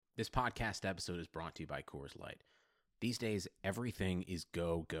This podcast episode is brought to you by Coors Light. These days, everything is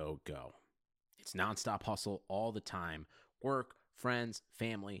go, go, go. It's nonstop hustle all the time. Work, friends,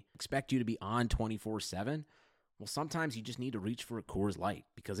 family expect you to be on 24/7. Well, sometimes you just need to reach for a Coors Light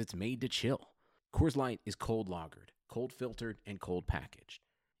because it's made to chill. Coors Light is cold lagered, cold filtered, and cold packaged.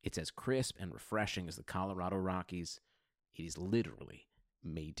 It's as crisp and refreshing as the Colorado Rockies. It is literally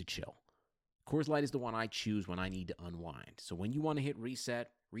made to chill. Coors Light is the one I choose when I need to unwind. So when you want to hit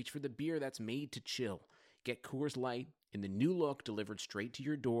reset, reach for the beer that's made to chill. Get Coors Light in the new look delivered straight to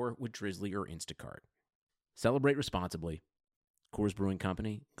your door with Drizzly or Instacart. Celebrate responsibly. Coors Brewing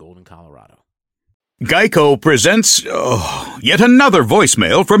Company, Golden, Colorado. Geico presents yet another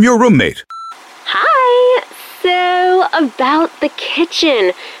voicemail from your roommate. Hi! So, about the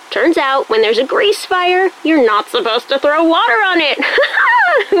kitchen. Turns out when there's a grease fire, you're not supposed to throw water on it.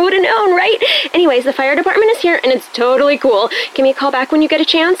 Who would have known, right? Anyways, the fire department is here and it's totally cool. Give me a call back when you get a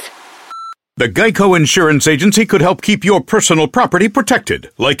chance. The Geico Insurance Agency could help keep your personal property protected,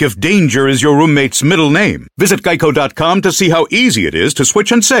 like if danger is your roommate's middle name. Visit geico.com to see how easy it is to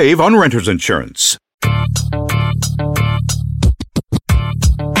switch and save on renter's insurance.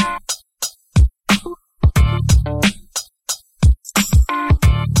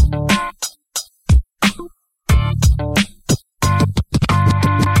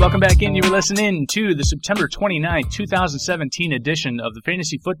 Welcome back in. You were listening to the September 29, 2017 edition of the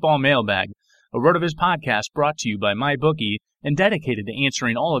Fantasy Football Mailbag, a RotoViz podcast brought to you by MyBookie and dedicated to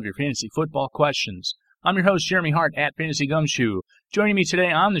answering all of your fantasy football questions. I'm your host, Jeremy Hart, at Fantasy Gumshoe. Joining me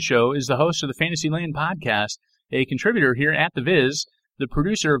today on the show is the host of the Fantasyland podcast, a contributor here at The Viz, the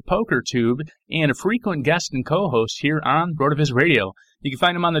producer of PokerTube, and a frequent guest and co-host here on RotoViz Radio. You can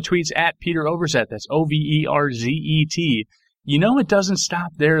find him on the tweets at Peter Overzet. That's Overzet. You know it doesn't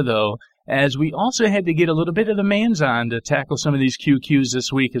stop there, though, as we also had to get a little bit of the man's on to tackle some of these QQs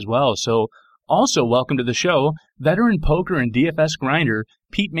this week as well. So, also welcome to the show, veteran poker and DFS grinder,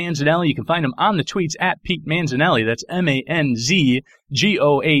 Pete Manzanelli. You can find him on the tweets at Pete Manzanelli. That's MANZGOAT.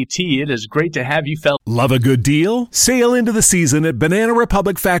 It is great to have you, fella. Love a good deal? Sail into the season at Banana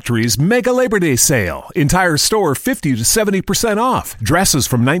Republic Factory's Mega Labor Day Sale. Entire store 50 to 70% off. Dresses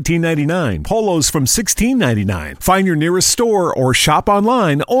from $19.99. Polos from $16.99. Find your nearest store or shop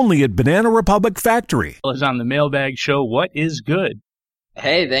online only at Banana Republic Factory. Is on the Mailbag Show. What is good?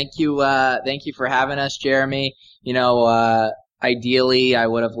 Hey, thank you for having us, Jeremy. Ideally, I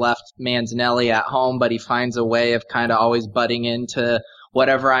would have left Manzanelli at home, but he finds a way of kind of always butting into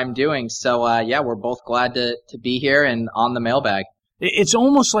whatever I'm doing. So, we're both glad to be here and on the mailbag. It's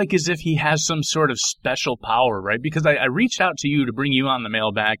almost like as if he has some sort of special power, right? Because I reached out to you to bring you on the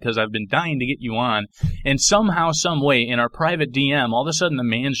mailbag because I've been dying to get you on. And somehow, some way, in our private DM, all of a sudden the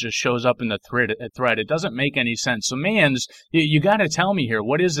Mans just shows up in the thread. It doesn't make any sense. So, Mans, you got to tell me here,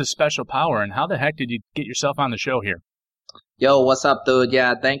 what is this special power and how the heck did you get yourself on the show here? Yo, what's up, dude?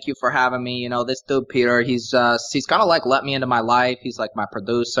 Yeah, thank you for having me. This dude, Peter, he's kind of like let me into my life. He's like my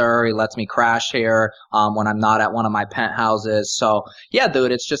producer. He lets me crash here, when I'm not at one of my penthouses. So, yeah,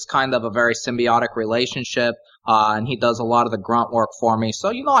 dude, it's just kind of a very symbiotic relationship. And he does a lot of the grunt work for me.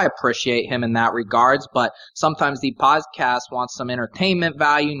 So, I appreciate him in that regards. But sometimes the podcast wants some entertainment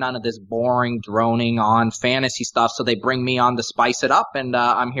value, none of this boring droning on fantasy stuff. So they bring me on to spice it up. And,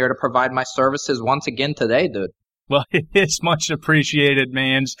 I'm here to provide my services once again today, dude. Well, it's much appreciated,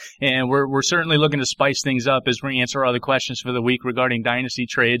 Mans, and we're certainly looking to spice things up as we answer all the questions for the week regarding dynasty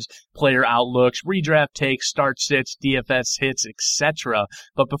trades, player outlooks, redraft takes, start sits, DFS hits, etc.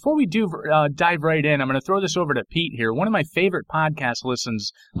 But before we do dive right in, I'm going to throw this over to Pete here. One of my favorite podcast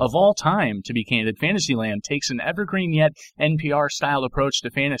listens of all time, to be candid, Fantasyland, takes an evergreen yet NPR-style approach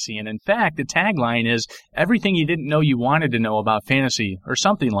to fantasy. And in fact, the tagline is everything you didn't know you wanted to know about fantasy, or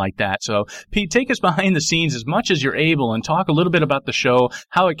something like that. So, Pete, take us behind the scenes as much as you're able and talk a little bit about the show,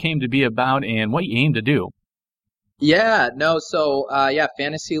 how it came to be about, and what you aim to do.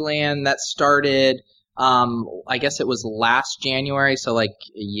 Fantasyland, that started, I guess it was last January, so like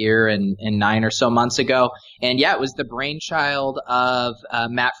a year and 9 or so months ago. And yeah, it was the brainchild of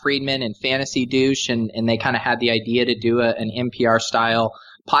Matt Friedman and Fantasy Douche, and they kind of had the idea to do an NPR-style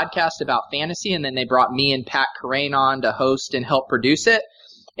podcast about fantasy, and then they brought me and Pat Carrain on to host and help produce it.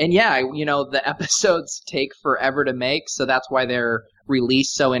 And yeah, the episodes take forever to make, so that's why they're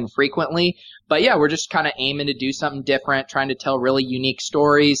released so infrequently. But yeah, we're just kind of aiming to do something different, trying to tell really unique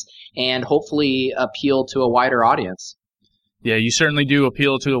stories and hopefully appeal to a wider audience. Yeah, you certainly do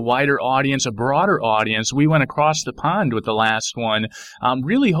appeal to a wider audience, a broader audience. We went across the pond with the last one. I'm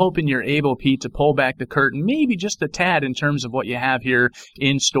really hoping you're able, Pete, to pull back the curtain maybe just a tad in terms of what you have here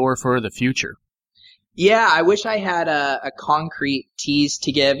in store for the future. Yeah, I wish I had a concrete tease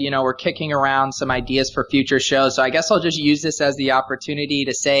to give. We're kicking around some ideas for future shows, so I guess I'll just use this as the opportunity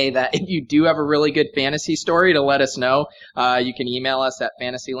to say that if you do have a really good fantasy story, to let us know. You can email us at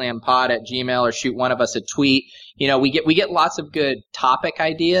fantasylandpod@gmail.com or shoot one of us a tweet. We get lots of good topic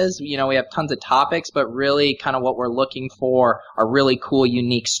ideas. We have tons of topics, but really kind of what we're looking for are really cool,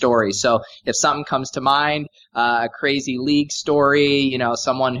 unique stories. So if something comes to mind, a crazy league story,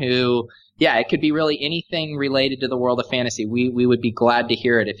 someone who... Yeah, it could be really anything related to the world of fantasy. We would be glad to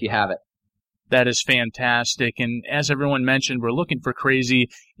hear it if you have it. That is fantastic. And as everyone mentioned, we're looking for crazy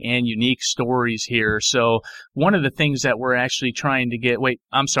and unique stories here. So one of the things that we're actually trying to get... Wait,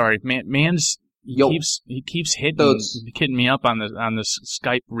 I'm sorry. Man's... He keeps hitting me up on this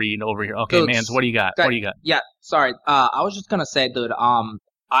Skype read over here. Okay, Mans, what do you got? What do you got? Yeah, sorry. I was just gonna say, dude. I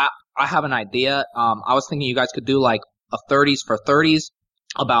have an idea. I was thinking you guys could do like a 30s for 30s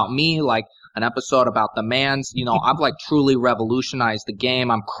about me, like an episode about the Mans. I've like truly revolutionized the game.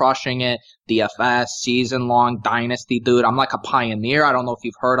 I'm crushing it. DFS, season-long, dynasty, dude. I'm like a pioneer. I don't know if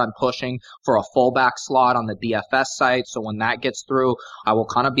you've heard I'm pushing for a fullback slot on the DFS site. So when that gets through, I will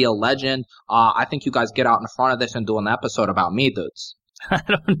kind of be a legend. I think you guys get out in front of this and do an episode about me, dudes.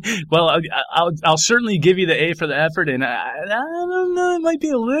 I'll certainly give you the A for the effort, and I don't know, it might be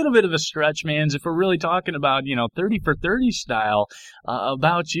a little bit of a stretch, Mans, if we're really talking about 30 for 30 style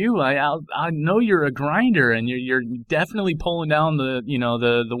about you. I know you're a grinder, and you're definitely pulling down the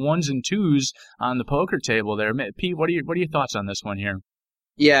the ones and twos on the poker table there. Pete, what are your thoughts on this one here?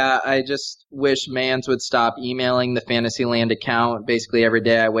 Yeah, I just wish Mans would stop emailing the Fantasyland account. Basically, every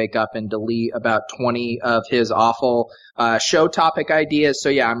day I wake up and delete about 20 of his awful show topic ideas. So,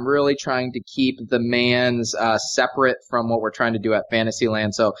 yeah, I'm really trying to keep the Mans separate from what we're trying to do at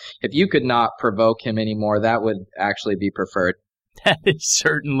Fantasyland. So if you could not provoke him anymore, that would actually be preferred. That is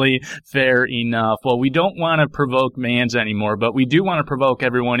certainly fair enough. Well, we don't want to provoke Mans anymore, but we do want to provoke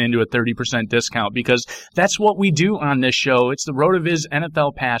everyone into a 30% discount because that's what we do on this show. It's the RotoViz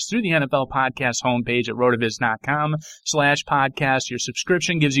NFL Pass through the NFL Podcast homepage at rotoviz.com/podcast. Your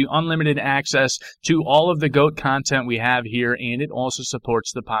subscription gives you unlimited access to all of the GOAT content we have here, and it also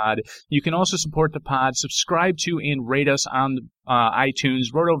supports the pod. You can also support the pod, subscribe to and rate us on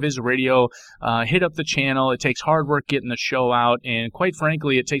iTunes, RotoViz Radio. Hit up the channel. It takes hard work getting the show out, and quite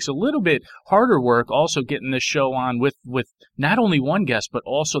frankly, it takes a little bit harder work also getting this show on with not only one guest, but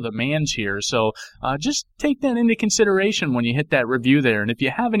also the Mans here. So just take that into consideration when you hit that review there. And if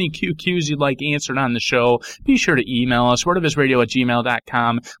you have any QQs you'd like answered on the show, be sure to email us,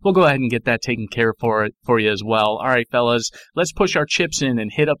 rotovizradio@gmail.com. We'll go ahead and get that taken care of for you as well. All right, fellas, let's push our chips in and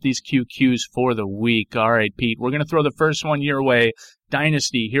hit up these QQs for the week. All right, Pete, we're going to throw the first one your way.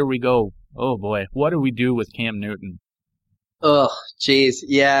 Dynasty, here we go. Oh boy, what do we do with Cam Newton? Oh, jeez.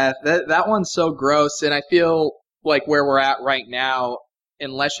 Yeah, that one's so gross. And I feel like where we're at right now,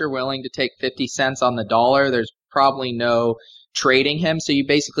 unless you're willing to take 50 cents on the dollar, there's probably no trading him. So you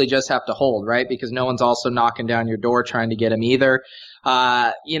basically just have to hold, right? Because no one's also knocking down your door trying to get him either.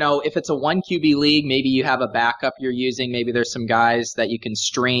 If it's a 1 QB league, maybe you have a backup you're using. Maybe there's some guys that you can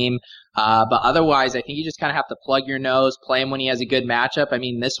stream. But otherwise, I think you just kind of have to plug your nose, play him when he has a good matchup. I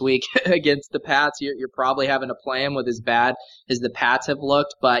mean, this week against the Pats, you're probably having to play him with as bad as the Pats have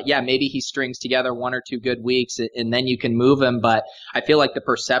looked. But yeah, maybe he strings together 1 or 2 good weeks and then you can move him. But I feel like the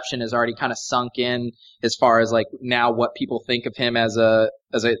perception has already kind of sunk in as far as like now what people think of him as a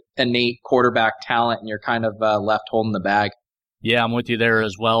innate quarterback talent, and you're kind of left holding the bag. Yeah, I'm with you there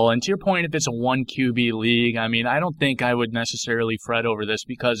as well. And to your point, if it's a 1 QB league, I mean, I don't think I would necessarily fret over this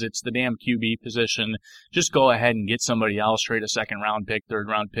because it's the damn QB position. Just go ahead and get somebody else, trade a 2nd-round pick,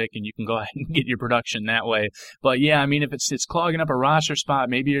 3rd-round pick, and you can go ahead and get your production that way. But yeah, I mean, if it's clogging up a roster spot,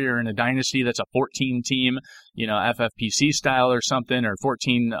 maybe you're in a dynasty that's a 14-team, FFPC style or something, or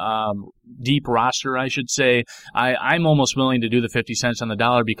 14 deep roster, I should say. I'm almost willing to do the 50 cents on the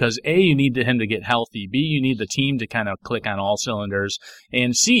dollar because A, you need him to get healthy. B, you need the team to kind of click on all cylinders.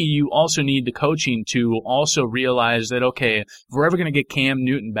 And C, you also need the coaching to also realize that, okay, if we're ever going to get Cam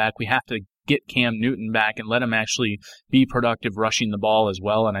Newton back, we have to get Cam Newton back and let him actually be productive rushing the ball as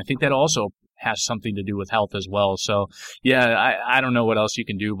well. And I think that also has something to do with health as well. So, yeah, I don't know what else you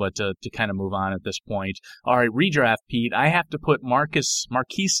can do but to kind of move on at this point. All right, redraft, Pete. I have to put Marquise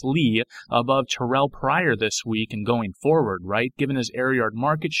Lee above Terrell Pryor this week and going forward, right? Given his air yard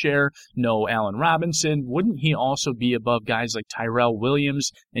market share, no Allen Robinson, wouldn't he also be above guys like Tyrell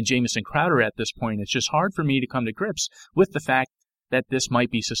Williams and Jamison Crowder at this point? It's just hard for me to come to grips with the fact that this might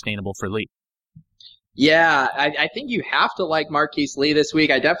be sustainable for Lee. Yeah, I think you have to like Marquise Lee this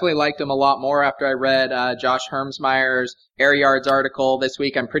week. I definitely liked him a lot more after I read Josh Hermsmeyer's Air Yards article this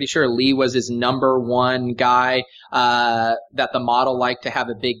week. I'm pretty sure Lee was his number one guy that the model liked to have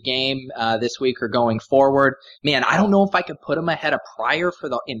a big game this week or going forward. Man, I don't know if I could put him ahead of Pryor for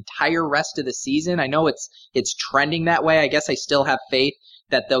the entire rest of the season. I know it's trending that way. I guess I still have faith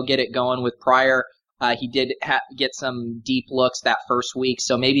that they'll get it going with Pryor. He did get some deep looks that first week,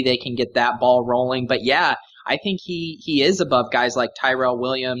 so maybe they can get that ball rolling. But yeah, I think he is above guys like Tyrell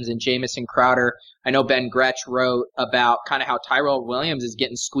Williams and Jamison Crowder. I know Ben Gretsch wrote about kind of how Tyrell Williams is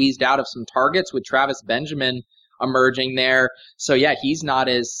getting squeezed out of some targets with Travis Benjamin emerging there. So yeah, he's not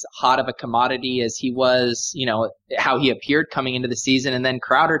as hot of a commodity as he was, how he appeared coming into the season. And then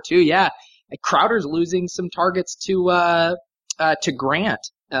Crowder too, yeah. Crowder's losing some targets to Grant.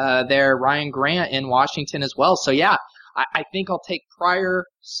 Ryan Grant in Washington as well. So yeah, I think I'll take Pryor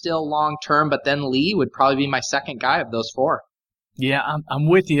still long term, but then Lee would probably be my second guy of those four. Yeah, I'm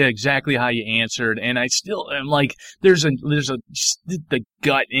with you exactly how you answered, and I still am like, the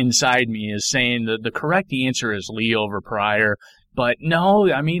gut inside me is saying that the correct answer is Lee over Pryor, but no,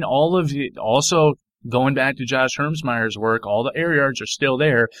 I mean, all of it also. Going back to Josh Hermsmeyer's work, all the air yards are still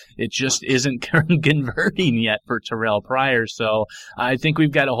there. It just isn't converting yet for Terrell Pryor. So I think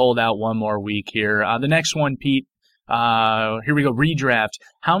we've got to hold out one more week here. The next one, Pete, here we go, redraft.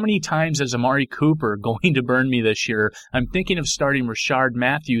 How many times is Amari Cooper going to burn me this year? I'm thinking of starting Rashard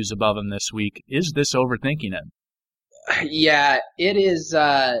Matthews above him this week. Is this overthinking it? Yeah, it is.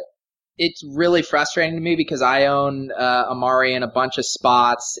 It's really frustrating to me because I own Amari in a bunch of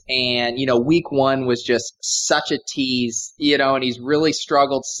spots, and week one was just such a tease, and he's really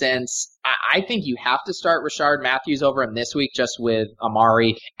struggled since. I think you have to start Rashard Matthews over him this week just with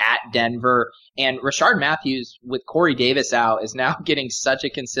Amari at Denver. And Rashard Matthews, with Corey Davis out, is now getting such a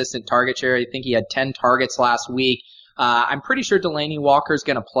consistent target share. I think he had 10 targets last week. I'm pretty sure Delanie Walker's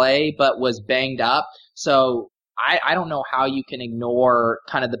going to play, but was banged up. So I don't know how you can ignore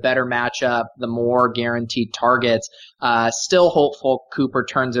kind of the better matchup, the more guaranteed targets. Still hopeful Cooper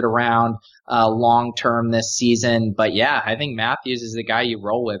turns it around long term this season. But yeah, I think Matthews is the guy you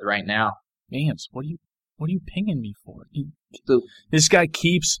roll with right now. Mans, what are you pinging me for? This guy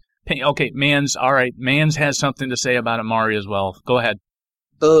keeps pinging. Okay, Mans, all right. Mans has something to say about Amari as well. Go ahead.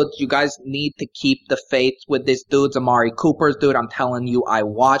 Dude, you guys need to keep the faith with this dude's Amari Cooper's. Dude, I'm telling you, I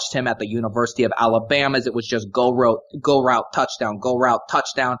watched him at the University of Alabama's. It was just go route, touchdown, go route,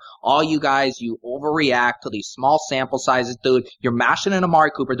 touchdown. All you guys, you overreact to these small sample sizes, dude. You're mashing in Amari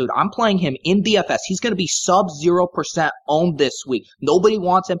Cooper, dude. I'm playing him in DFS. He's going to be sub 0% owned this week. Nobody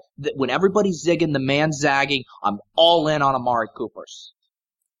wants him. When everybody's zigging, the man's zagging. I'm all in on Amari Cooper's.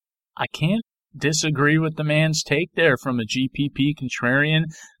 I can't disagree with the man's take there from a GPP contrarian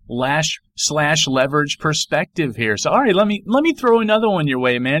 / leverage perspective here. So, all right, let me throw another one your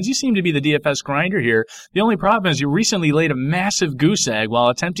way, man. You seem to be the DFS grinder here. The only problem is you recently laid a massive goose egg while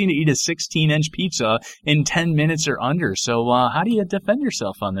attempting to eat a 16-inch pizza in 10 minutes or under. So, how do you defend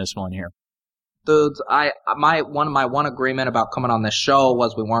yourself on this one here? Dudes, my one agreement about coming on this show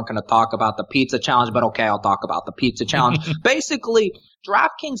was we weren't going to talk about the pizza challenge, but okay, I'll talk about the pizza challenge. Basically,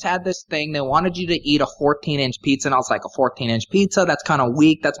 DraftKings had this thing. They wanted you to eat a 14-inch pizza, and I was like, a 14-inch pizza? That's kind of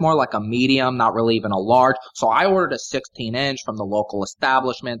weak. That's more like a medium, not really even a large. So I ordered a 16-inch from the local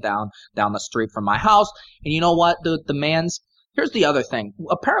establishment down the street from my house. And you know what, dude? Here's the other thing.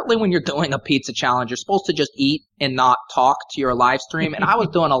 Apparently when you're doing a pizza challenge, you're supposed to just eat and not talk to your live stream. And I was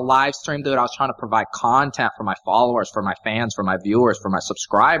doing a live stream, dude. I was trying to provide content for my followers, for my fans, for my viewers, for my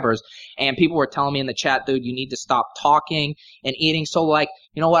subscribers. And people were telling me in the chat, dude, you need to stop talking and eating. So like,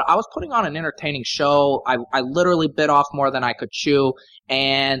 you know what? I was putting on an entertaining show. I literally bit off more than I could chew.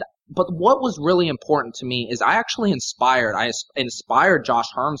 But what was really important to me is I actually inspired Josh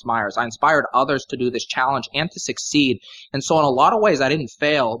Hermsmeyer. I inspired others to do this challenge and to succeed. And so in a lot of ways, I didn't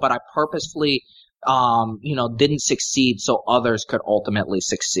fail, but I purposefully, didn't succeed so others could ultimately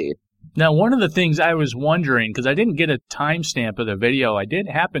succeed. Now, one of the things I was wondering, because I didn't get a timestamp of the video, I did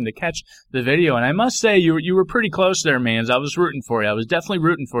happen to catch the video, and I must say you were pretty close there, Mans. I was rooting for you. I was definitely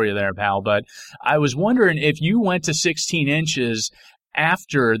rooting for you there, pal. But I was wondering if you went to 16 inches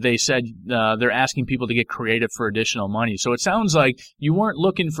after they said they're asking people to get creative for additional money. So it sounds like you weren't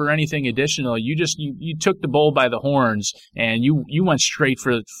looking for anything additional. You just you took the bull by the horns and you went straight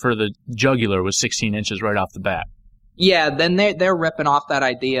for the jugular with 16 inches right off the bat. Yeah, then they're ripping off that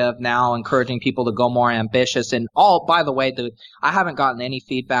idea of now encouraging people to go more ambitious. And by the way, dude, I haven't gotten any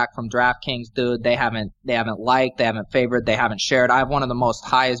feedback from DraftKings, dude. They haven't liked, they haven't favored, they haven't shared. I have one of the most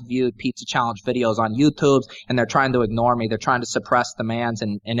highest viewed Pizza Challenge videos on YouTube, and they're trying to ignore me. They're trying to suppress demands,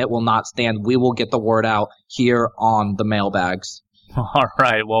 and it will not stand. We will get the word out here on the mailbags. All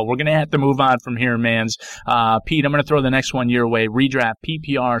right. Well, we're going to have to move on from here, mans. Pete, I'm going to throw the next one your way. Redraft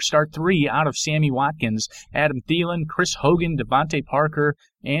PPR. Start 3 out of Sammy Watkins, Adam Thielen, Chris Hogan, Devontae Parker,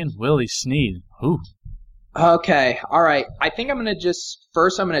 and Willie Snead. Ooh. Okay. All right. I think I'm going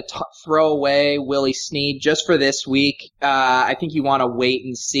to throw away Willie Snead just for this week. I think you want to wait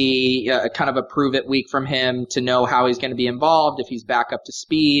and see kind of a prove it week from him to know how he's going to be involved, if he's back up to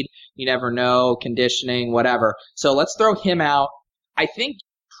speed. You never know, conditioning, whatever. So let's throw him out. I think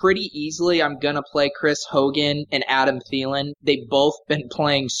pretty easily I'm going to play Chris Hogan and Adam Thielen. They've both been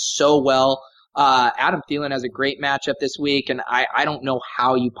playing so well. Adam Thielen has a great matchup this week, and I don't know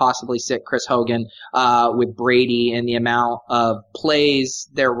how you possibly sit Chris Hogan with Brady and the amount of plays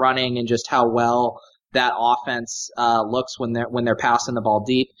they're running and just how well that offense looks when they're passing the ball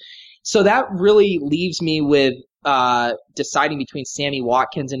deep. So that really leaves me with deciding between Sammy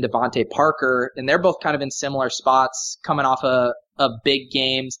Watkins and Devontae Parker, and they're both kind of in similar spots coming off of big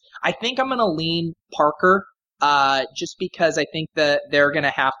games. I think I'm going to lean Parker just because I think that they're going to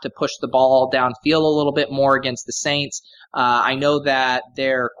have to push the ball downfield a little bit more against the Saints. I know that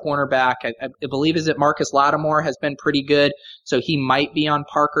their cornerback, I believe, is it Marcus Lattimore, has been pretty good, so he might be on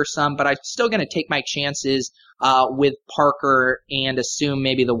Parker some, but I'm still going to take my chances with Parker and assume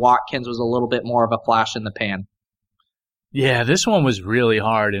maybe the Watkins was a little bit more of a flash in the pan. Yeah, this one was really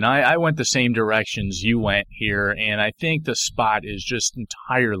hard, and I went the same directions you went here, and I think the spot is just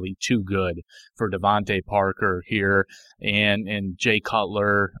entirely too good for Devontae Parker here and Jay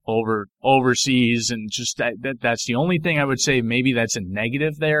Cutler overseas, and just that's the only thing I would say maybe that's a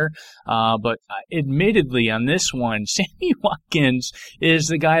negative there. But admittedly on this one, Sammy Watkins is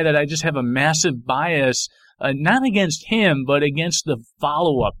the guy that I just have a massive bias not against him, but against the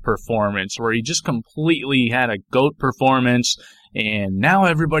follow-up performance where he just completely had a GOAT performance, and now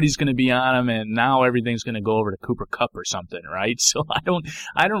everybody's going to be on him, and now everything's going to go over to Cooper Kupp or something, right? So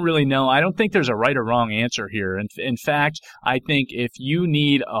I don't really know. I don't think there's a right or wrong answer here. In fact, I think if you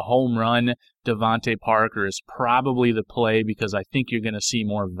need a home run, Devontae Parker is probably the play because I think you're going to see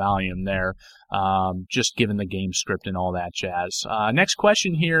more volume there, just given the game script and all that jazz. Next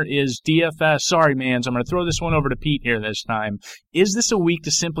question here is DFS. Sorry, mans, I'm going to throw this one over to Pete here this time. Is this a week to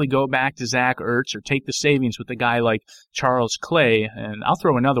simply go back to Zach Ertz or take the savings with a guy like Charles Clay? And I'll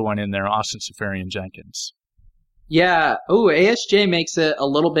throw another one in there, Austin Seferian-Jenkins. Yeah. Oh, ASJ makes it a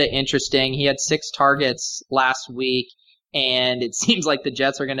little bit interesting. He had 6 targets last week, and it seems like the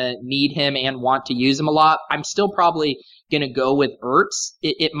Jets are going to need him and want to use him a lot. I'm still probably going to go with Ertz.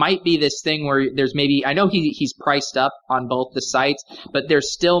 It might be this thing where there's maybe, I know he's priced up on both the sites, but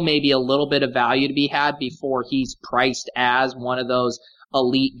there's still maybe a little bit of value to be had before he's priced as one of those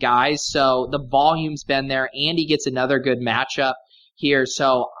elite guys. So the volume's been there, and he gets another good matchup here.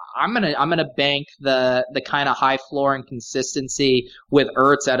 So I'm gonna bank the kind of high floor and consistency with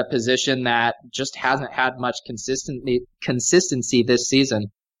Ertz at a position that just hasn't had much consistency this season.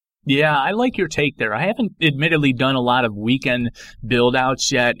 Yeah, I like your take there. I haven't admittedly done a lot of weekend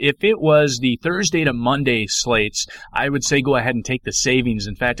build-outs yet. If it was the Thursday to Monday slates, I would say go ahead and take the savings.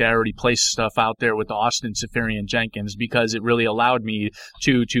 In fact, I already placed stuff out there with Austin Seferian-Jenkins because it really allowed me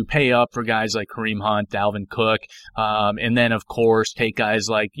to pay up for guys like Kareem Hunt, Dalvin Cook, and then, of course, take guys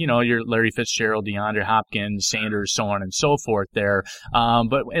like, your Larry Fitzgerald, DeAndre Hopkins, Sanders, so on and so forth there.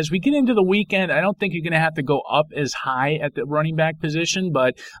 But as we get into the weekend, I don't think you're going to have to go up as high at the running back position,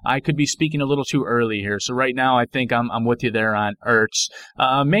 but I could be speaking a little too early here. So right now, I think I'm with you there on Ertz.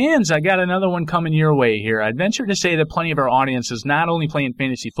 Mans, I got another one coming your way here. I'd venture to say that plenty of our audience is not only playing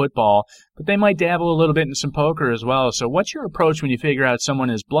fantasy football, but they might dabble a little bit in some poker as well. So what's your approach when you figure out someone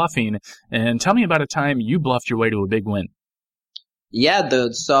is bluffing? And tell me about a time you bluffed your way to a big win. Yeah,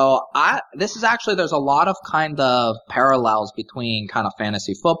 dude. So there's a lot of kind of parallels between kind of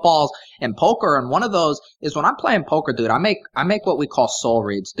fantasy footballs and poker. And one of those is when I'm playing poker, dude, I make what we call soul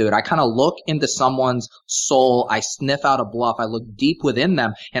reads, dude. I kind of look into someone's soul. I sniff out a bluff. I look deep within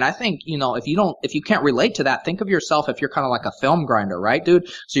them. And I think, if you can't relate to that, think of yourself if you're kind of like a film grinder, right, dude?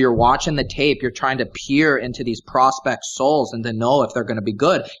 So you're watching the tape. You're trying to peer into these prospects' souls and to know if they're going to be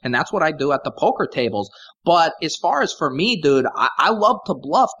good. And that's what I do at the poker tables. But as far as for me, dude, I love to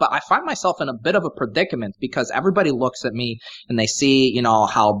bluff, but I find myself in a bit of a predicament because everybody looks at me and they see,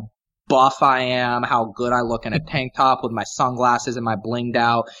 how buff I am, how good I look in a tank top with my sunglasses and my blinged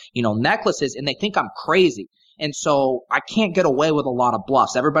out, necklaces, and they think I'm crazy. And so I can't get away with a lot of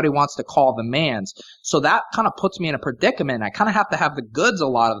bluffs. Everybody wants to call the mans. So that kind of puts me in a predicament. I kind of have to have the goods a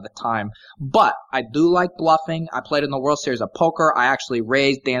lot of the time. But I do like bluffing. I played in the World Series of Poker. I actually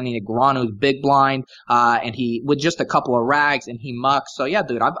raised Danny Negreanu's big blind, and he with just a couple of rags, and he mucked. So yeah,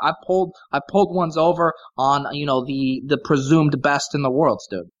 dude, I've pulled ones over on the presumed best in the world,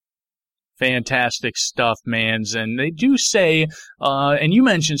 dude. Fantastic stuff, mans. And they do say, and you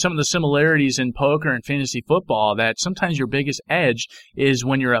mentioned some of the similarities in poker and fantasy football, that sometimes your biggest edge is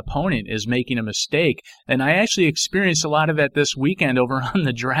when your opponent is making a mistake. And I actually experienced a lot of that this weekend over on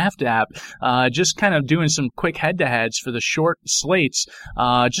the Draft app, just kind of doing some quick head-to-heads for the short slates,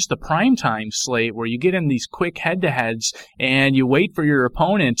 just the primetime slate where you get in these quick head-to-heads and you wait for your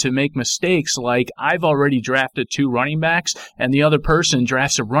opponent to make mistakes. Like, I've already drafted 2 running backs and the other person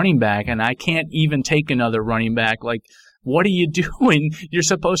drafts a running back, and I can't even take another running back. Like, what are you doing? You're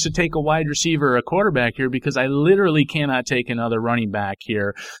supposed to take a wide receiver or a quarterback here, because I literally cannot take another running back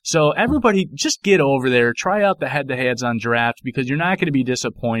here. So everybody just get over there. Try out the head-to-heads on Draft, because you're not going to be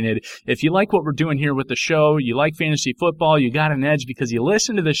disappointed. If you like what we're doing here with the show, you like fantasy football, you got an edge because you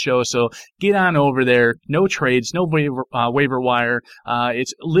listen to the show. So get on over there. No trades, no waiver wire.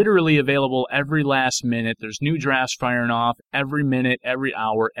 It's literally available every last minute. There's new drafts firing off every minute, every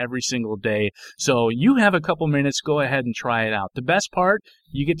hour, every single day. So you have a couple minutes. Go ahead and try it out. The best part,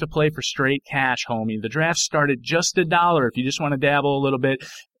 you get to play for straight cash, homie. The drafts start at just $1 if you just want to dabble a little bit.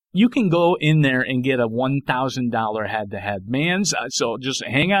 You can go in there and get a $1,000 head-to-head. Mans, so just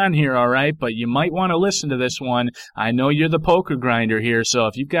hang on here, all right? But you might want to listen to this one. I know you're the poker grinder here, so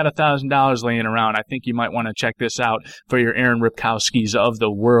if you've got $1,000 laying around, I think you might want to check this out for your Aaron Ripkowskis of the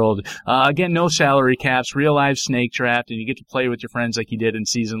world. Again, no salary caps, real live snake draft, and you get to play with your friends like you did in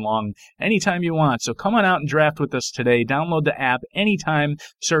season long anytime you want. So come on out and draft with us today. Download the app anytime.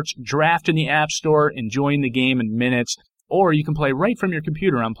 Search Draft in the App Store and join the game in minutes. Or you can play right from your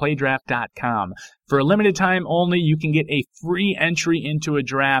computer on playdraft.com. For a limited time only, you can get a free entry into a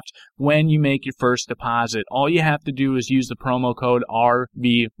draft when you make your first deposit. All you have to do is use the promo code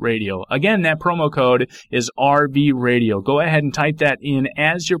RVRadio. Again, that promo code is RVRadio. Go ahead and type that in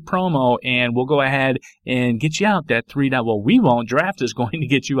as your promo, and we'll go ahead and get you out that $3. Well, we won't. Draft is going to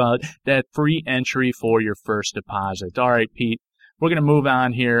get you out that free entry for your first deposit. All right, Pete, we're going to move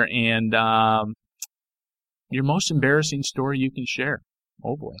on here, and your most embarrassing story you can share.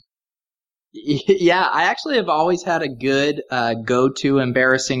 Oh, boy. Yeah, I actually have always had a good go-to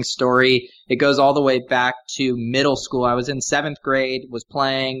embarrassing story. It goes all the way back to middle school. I was in 7th grade, was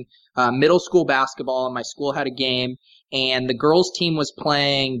playing middle school basketball, and my school had a game, and the girls' team was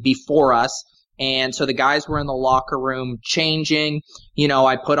playing before us. And so the guys were in the locker room changing. You know,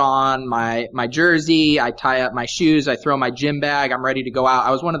 I put on my jersey, I tie up my shoes, I throw my gym bag, I'm ready to go out. I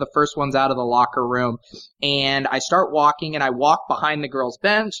was one of the first ones out of the locker room. And I start walking, and I walk behind the girls'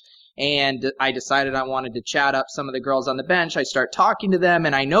 bench, and I decided I wanted to chat up some of the girls on the bench. I start talking to them,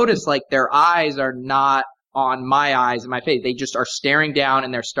 and I notice, like, their eyes are not on my eyes and my face. They just are staring down,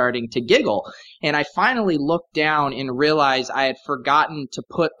 and they're starting to giggle. And I finally look down and realize I had forgotten to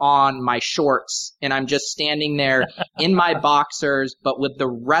put on my shorts, and I'm just standing there in my boxers, but with the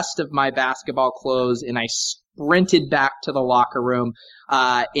rest of my basketball clothes, and I sprinted back to the locker room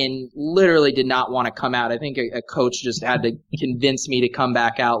and literally did not want to come out. I think a coach just had to convince me to come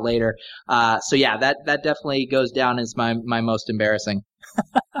back out later. So yeah, that definitely goes down as my most embarrassing.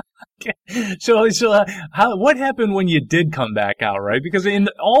 So what happened when you did come back out, right? Because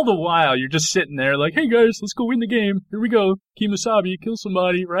all the while you're just sitting there like, hey guys, let's go win the game. Here we go. Kemosabe, kill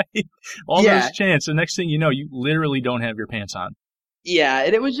somebody, right? All those chants. The next thing you know, you literally don't have your pants on. Yeah,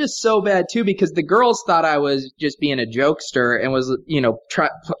 and it was just so bad too, because the girls thought I was just being a jokester and was,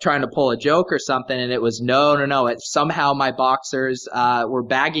 trying to pull a joke or something, and it was no. Somehow my boxers were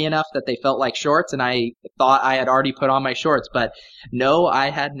baggy enough that they felt like shorts, and I thought I had already put on my shorts, but no,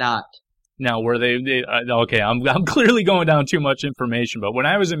 I had not. Now, were they okay, I'm clearly going down too much information, but when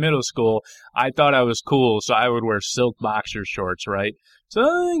I was in middle school, I thought I was cool, so I would wear silk boxer shorts, right?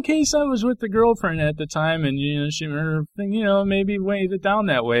 So in case I was with the girlfriend at the time and, she maybe waved it down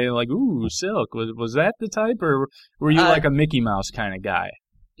that way, like, ooh, silk. Was that the type, or were you like a Mickey Mouse kind of guy?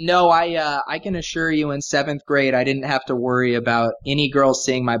 No, I can assure you in 7th grade, I didn't have to worry about any girls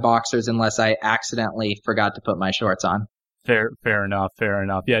seeing my boxers unless I accidentally forgot to put my shorts on. Fair enough.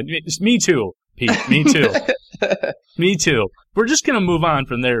 Yeah, me too, Pete. Me too. Me too. We're just going to move on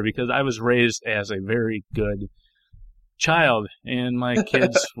from there because I was raised as a very good child, and my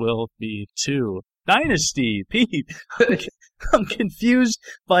kids will be too. Dynasty, Pete. I'm confused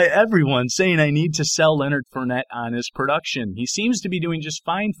by everyone saying I need to sell Leonard Fournette on his production. He seems to be doing just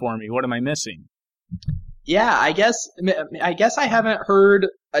fine for me. What am I missing? Yeah, I guess I haven't heard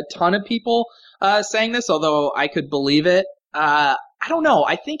a ton of people saying this, although I could believe it. I don't know.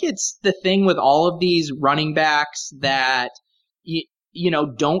 I think it's the thing with all of these running backs that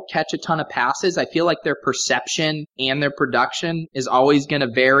don't catch a ton of passes. I feel like their perception and their production is always going to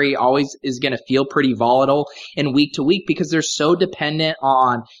vary, always is going to feel pretty volatile in week to week because they're so dependent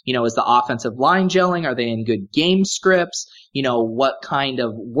on, is the offensive line gelling? Are they in good game scripts? What kind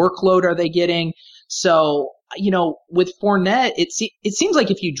of workload are they getting? So, with Fournette, it seems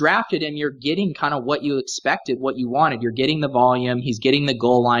like if you drafted him, you're getting kind of what you expected, what you wanted. You're getting the volume. He's getting the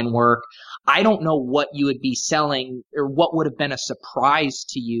goal line work. I don't know what you would be selling or what would have been a surprise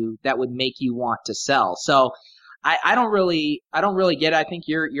to you that would make you want to sell. So I don't really get it. I think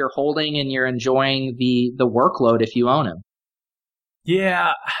you're holding and you're enjoying the workload if you own him.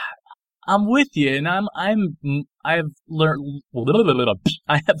 Yeah, I'm with you, and I have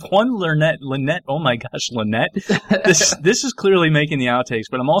one Lynette. Oh my gosh, Lynette. This is clearly making the outtakes,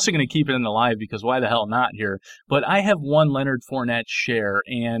 but I'm also going to keep it in the live because why the hell not here? But I have one Leonard Fournette share,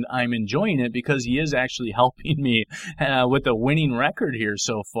 and I'm enjoying it because he is actually helping me with a winning record here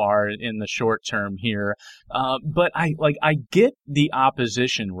so far in the short term here. But I get the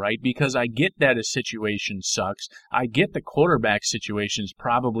opposition, right? Because I get that a situation sucks. I get the quarterback situation is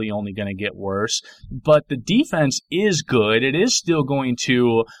probably only going to get worse, but the defense is good. It is still going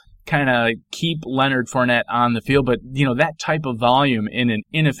to kind of keep Leonard Fournette on the field, but that type of volume in an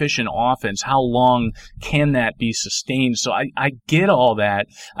inefficient offense, how long can that be sustained? So I get all that.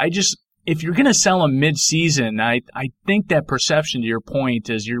 If you're going to sell him mid-season, I think that perception, to your point,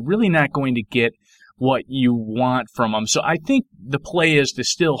 is you're really not going to get what you want from them. So I think the play is to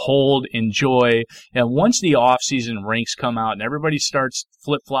still hold, enjoy, and once the off-season ranks come out and everybody starts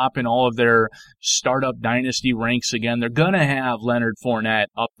flip-flopping all of their startup dynasty ranks again, they're going to have Leonard Fournette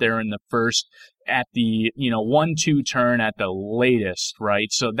up there in the first at the 1-2 turn at the latest, right?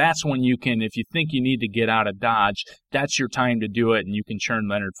 So that's when you can, if you think you need to get out of Dodge, that's your time to do it, and you can churn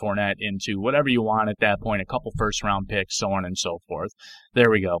Leonard Fournette into whatever you want at that point, a couple first-round picks, so on and so forth.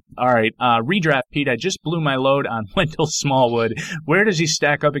 There we go. All right, redraft, Pete. I just blew my load on Wendell Smallwood. Where does he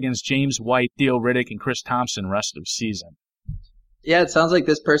stack up against James White, Theo Riddick, and Chris Thompson rest of season? Yeah, it sounds like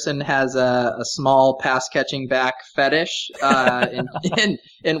this person has a small pass-catching back fetish, and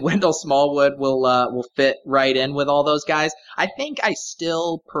Wendell Smallwood will fit right in with all those guys. I think I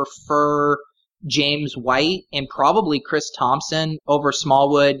still prefer James White and probably Chris Thompson over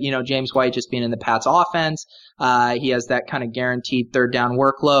Smallwood. James White just being in the Pats offense. He has that kind of guaranteed third down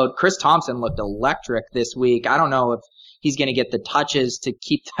workload. Chris Thompson looked electric this week. I don't know if he's going to get the touches to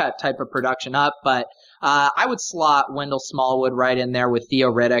keep that type of production up, but I would slot Wendell Smallwood right in there with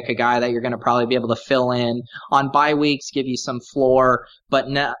Theo Riddick, a guy that you're going to probably be able to fill in on bye weeks, give you some floor, but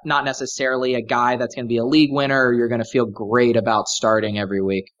not necessarily a guy that's going to be a league winner or you're going to feel great about starting every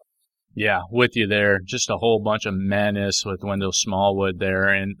week. Yeah, with you there. Just a whole bunch of menace with Wendell Smallwood there.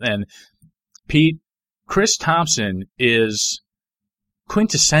 And Pete, Chris Thompson is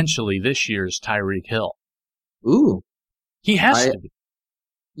quintessentially this year's Tyreek Hill. Ooh. He has to be.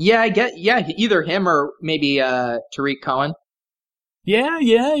 Yeah, either him or maybe Tariq Cohen. Yeah,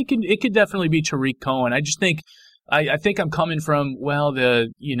 it could definitely be Tariq Cohen. I just think I think I'm coming from, there's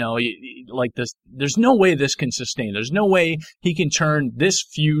no way this can sustain. There's no way he can turn this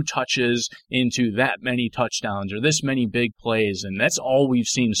few touches into that many touchdowns or this many big plays, and that's all we've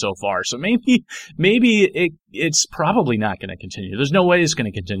seen so far. So maybe it's probably not going to continue. There's no way it's going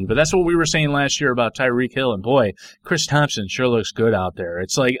to continue, but that's what we were saying last year about Tyreek Hill, and boy, Chris Thompson sure looks good out there.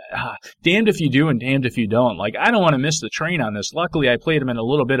 It's like, damned if you do and damned if you don't. Like, I don't want to miss the train on this. Luckily, I played him in a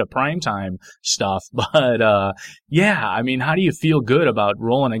little bit of primetime stuff, but yeah, I mean, how do you feel good about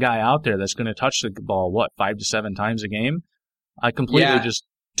rolling a guy out there that's going to touch the ball, 5 to 7 times a game? I completely just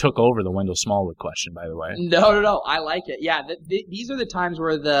took over the Wendell Smallwood question, by the way. No. I like it. Yeah, these are the times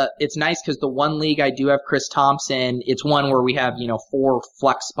where it's nice because the one league I do have Chris Thompson, it's one where we have, 4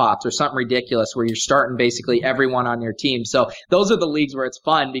 flex spots or something ridiculous where you're starting basically everyone on your team. So those are the leagues where it's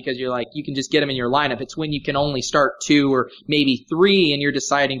fun because you're like, you can just get him in your lineup. It's when you can only start 2 or maybe 3 and you're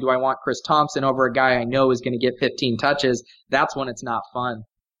deciding, do I want Chris Thompson over a guy I know is going to get 15 touches? That's when it's not fun.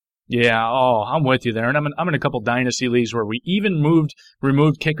 Yeah, I'm with you there. And I'm in a couple dynasty leagues where we even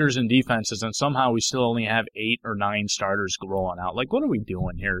removed kickers and defenses, and somehow we still only have 8 or 9 starters rolling out. Like, what are we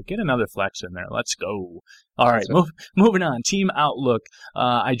doing here? Get another flex in there. Let's go. All right, moving on. Team outlook.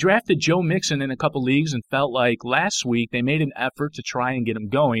 I drafted Joe Mixon in a couple leagues and felt like last week they made an effort to try and get him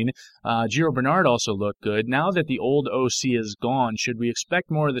going. Gio Bernard also looked good. Now that the old OC is gone, should we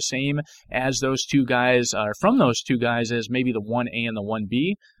expect more of the same as those two guys, from those two guys as maybe the 1A and the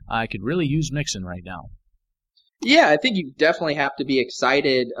 1B? I could really use Mixon right now. Yeah, I think you definitely have to be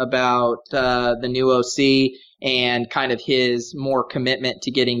excited about the new OC and kind of his more commitment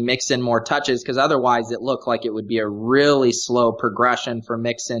to getting Mixon more touches, because otherwise it looked like it would be a really slow progression for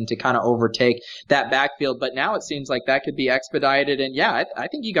Mixon to kind of overtake that backfield. But now it seems like that could be expedited. And yeah, I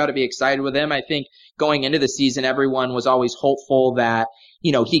think you got to be excited with him. I think going into the season, everyone was always hopeful that,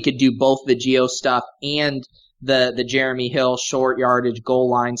 he could do both the Geo stuff and the Jeremy Hill short yardage goal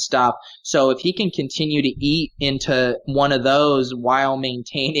line stuff. So if he can continue to eat into one of those while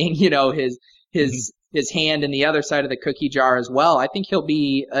maintaining, his hand in the other side of the cookie jar as well, I think he'll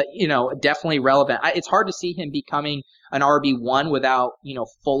be, definitely relevant. It's hard to see him becoming an RB1 without,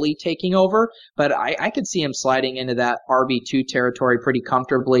 fully taking over, but I could see him sliding into that RB2 territory pretty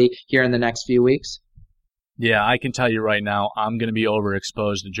comfortably here in the next few weeks. Yeah, I can tell you right now, I'm going to be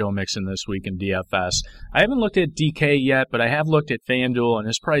overexposed to Joe Mixon this week in DFS. I haven't looked at DK yet, but I have looked at FanDuel, and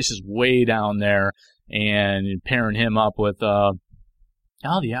his price is way down there. And pairing him up with the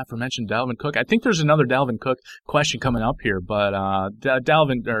aforementioned Dalvin Cook. I think there's another Dalvin Cook question coming up here, but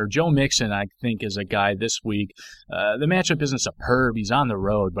Joe Mixon, I think, is a guy this week. The matchup isn't superb. He's on the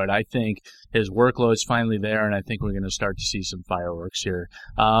road, but I think his workload's finally there, and I think we're going to start to see some fireworks here.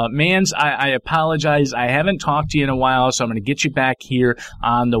 Mans, I apologize. I haven't talked to you in a while, so I'm going to get you back here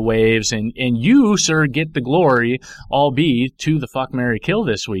on the waves, and you, sir, get the glory, albeit to the fuck, marry, kill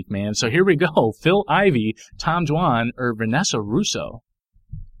this week, man. So here we go. Phil Ivey, Tom Dwan, or Vanessa Russo.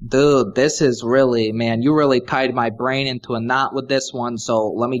 Dude, this is really, man, you really tied my brain into a knot with this one,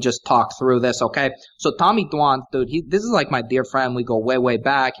 so let me just talk through this, okay? So Tommy Dwan, dude, this is like my dear friend. We go way, way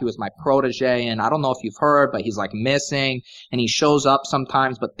back. He was my protege, and I don't know if you've heard, but he's like missing, and he shows up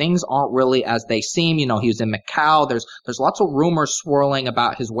sometimes, but things aren't really as they seem. He was in Macau. There's lots of rumors swirling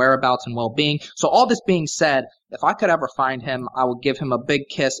about his whereabouts and well-being. So all this being said, if I could ever find him, I would give him a big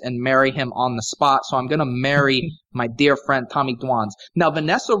kiss and marry him on the spot. So I'm going to marry my dear friend Tommy Dwan's. Now,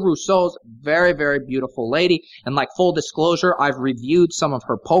 Vanessa Rousseau's very, very beautiful lady. And like full disclosure, I've reviewed some of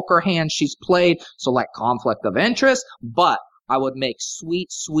her poker hands she's played. So like conflict of interest, but I would make sweet,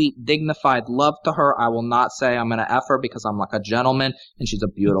 sweet, dignified love to her. I will not say I'm going to F her because I'm like a gentleman and she's a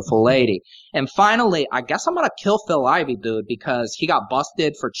beautiful lady. And finally, I guess I'm going to kill Phil Ivey, dude, because he got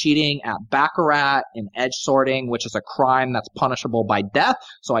busted for cheating at Baccarat and edge sorting, which is a crime that's punishable by death.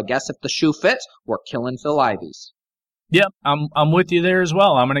 So I guess if the shoe fits, we're killing Phil Ivey's. Yep, I'm with you there as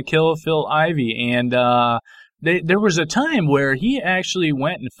well. I'm going to kill Phil Ivey. And there was a time where he actually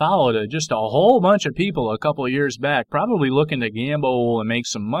went and followed just a whole bunch of people a couple of years back, probably looking to gamble and make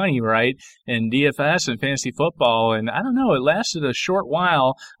some money, right, in DFS and fantasy football. And I don't know, it lasted a short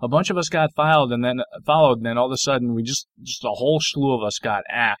while. A bunch of us got followed, and then all of a sudden we just a whole slew of us got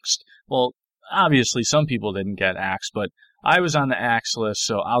axed. Well, obviously some people didn't get axed, but I was on the axe list,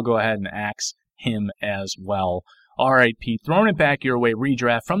 so I'll go ahead and axe him as well. All right, Pete, throwing it back your way,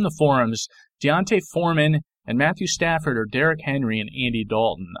 redraft from the forums, Deontay Foreman and Matthew Stafford or Derrick Henry and Andy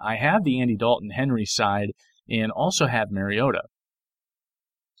Dalton. I have the Andy Dalton-Henry side and also have Mariota.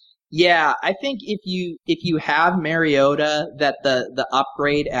 Yeah, I think if you have Mariota, that the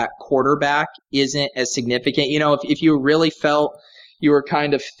upgrade at quarterback isn't as significant. If you really felt you were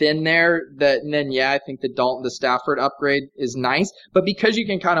kind of thin there, then yeah, I think the Dalton to Stafford upgrade is nice. But because you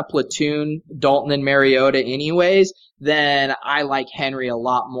can kind of platoon Dalton and Mariota anyways, then I like Henry a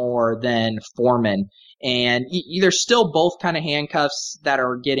lot more than Foreman. And they're still both kind of handcuffs that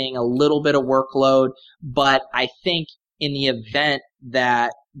are getting a little bit of workload. But I think in the event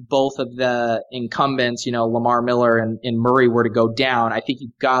that both of the incumbents, Lamar Miller and Murray were to go down, I think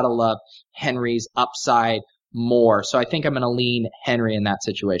you've got to love Henry's upside more. So I think I'm going to lean Henry in that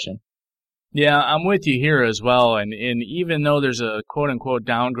situation. Yeah, I'm with you here as well. And even though there's a quote-unquote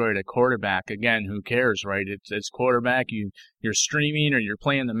downgrade at quarterback, again, who cares, right? It's quarterback. You're streaming or you're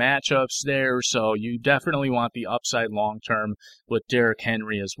playing the matchups there, so you definitely want the upside long-term with Derrick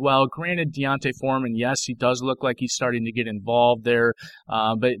Henry as well. Granted, Deontay Foreman, yes, he does look like he's starting to get involved there,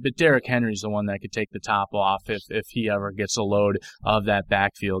 but Derrick Henry's the one that could take the top off if he ever gets a load of that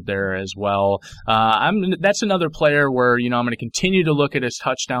backfield there as well. That's another player where, I'm going to continue to look at his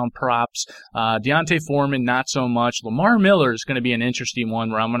touchdown props. Deontay Foreman, not so much. Lamar Miller is going to be an interesting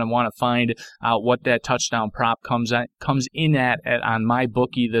one where I'm going to want to find out what that touchdown prop comes in at on my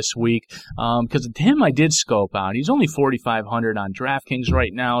bookie this week. Because him, I did scope out. He's only 4,500 on DraftKings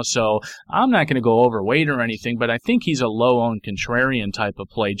right now, so I'm not going to go overweight or anything, but I think he's a low-owned contrarian type of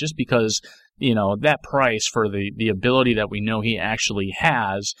play just because that price for the ability that we know he actually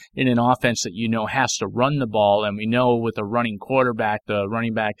has in an offense that has to run the ball, and we know with a running quarterback, the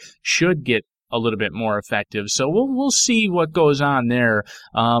running back should get a little bit more effective. So we'll see what goes on there.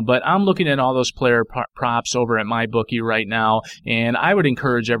 But I'm looking at all those player props over at MyBookie right now, and I would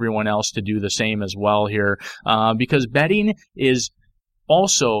encourage everyone else to do the same as well here, because betting is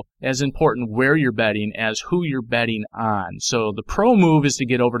also as important where you're betting as who you're betting on. So the pro move is to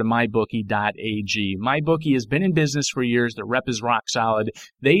get over to mybookie.ag. MyBookie has been in business for years. The rep is rock solid.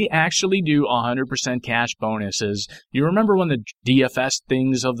 They actually do 100% cash bonuses. You remember when the DFS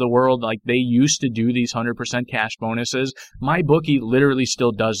things of the world, like they used to do these 100% cash bonuses? MyBookie literally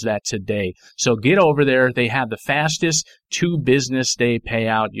still does that today. So get over there. They have the fastest 2 business day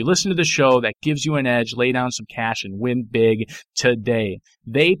payout. You listen to the show, that gives you an edge. Lay down some cash and win big today.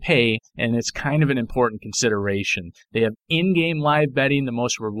 They pay, and it's kind of an important consideration. They have in-game live betting, the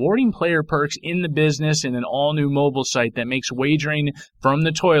most rewarding player perks in the business, and an all-new mobile site that makes wagering from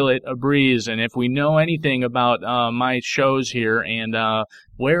the toilet a breeze. And if we know anything about my shows here and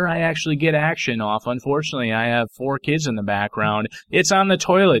where I actually get action off, unfortunately, I have 4 kids in the background. It's on the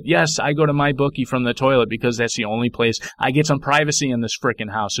toilet. Yes, I go to MyBookie from the toilet because that's the only place I get some privacy in this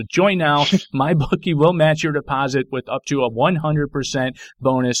frickin' house. So join now. MyBookie will match your deposit with up to a 100%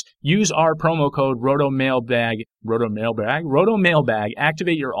 bonus. Use our promo code ROTOMailbag.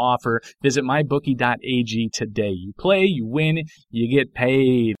 Activate your offer. Visit mybookie.ag today. You play, you win, you get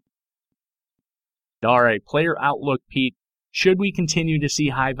paid. All right, player outlook, Pete. Should we continue to see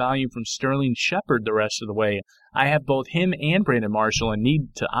high volume from Sterling Shepard the rest of the way? I have both him and Brandon Marshall and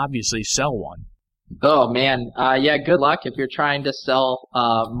need to obviously sell one. Oh, man. Yeah, good luck if you're trying to sell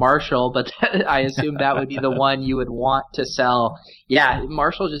Marshall, but I assume that would be the one you would want to sell. Yeah,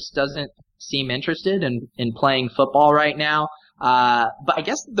 Marshall just doesn't seem interested in playing football right now. But I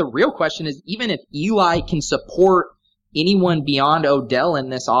guess the real question is, even if Eli can support anyone beyond Odell in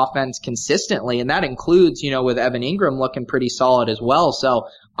this offense consistently, and that includes, with Evan Ingram looking pretty solid as well. So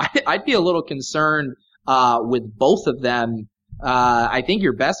I'd be a little concerned with both of them. I think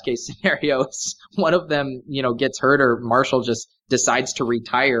your best case scenario is one of them, gets hurt, or Marshall just decides to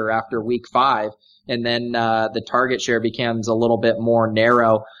retire after week 5, and then the target share becomes a little bit more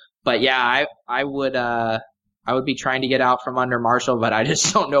narrow. But yeah, I would be trying to get out from under Marshall, but I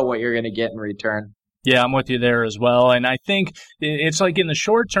just don't know what you're going to get in return. Yeah, I'm with you there as well. And I think it's like in the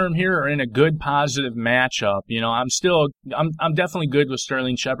short term here, or in a good positive matchup, I'm definitely good with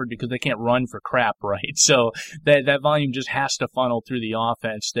Sterling Shepard because they can't run for crap, right? So that volume just has to funnel through the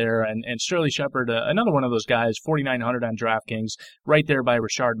offense there. And Sterling Shepard, another one of those guys, 4,900 on DraftKings, right there by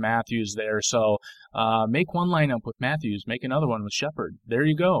Rashard Matthews there. So make one lineup with Matthews, make another one with Shepard. There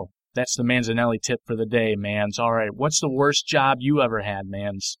you go. That's the Manzanelli tip for the day, Mans. All right, what's the worst job you ever had,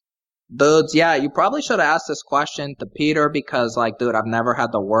 Mans? Dudes, yeah, you probably should have asked this question to Peter because, dude, I've never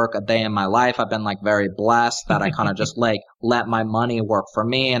had to work a day in my life. I've been, very blessed that I kind of just, let my money work for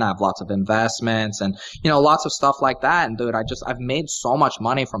me, and I have lots of investments and, lots of stuff like that. And, dude, I've made so much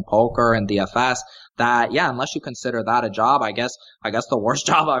money from poker and DFS that, yeah, unless you consider that a job, I guess the worst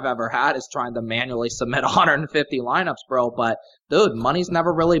job I've ever had is trying to manually submit 150 lineups, bro. But, dude, money's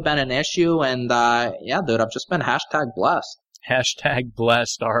never really been an issue. And, yeah, dude, I've just been #blessed.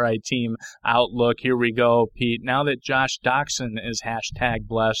 #blessed. All right, team outlook. Here we go, Pete. Now that Josh Doxson is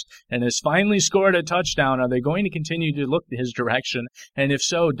 #blessed and has finally scored a touchdown, are they going to continue to look his direction? And if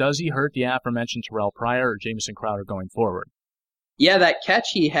so, does he hurt the aforementioned Terrell Pryor or Jamison Crowder going forward? Yeah, that catch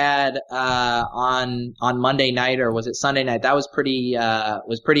he had on Monday night, or was it Sunday night? That was pretty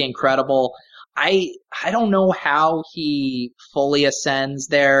incredible. I don't know how he fully ascends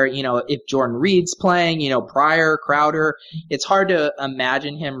there. If Jordan Reed's playing, Pryor, Crowder, it's hard to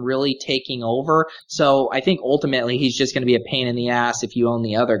imagine him really taking over. So I think ultimately he's just going to be a pain in the ass if you own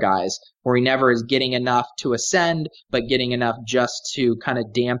the other guys, where he never is getting enough to ascend, but getting enough just to kind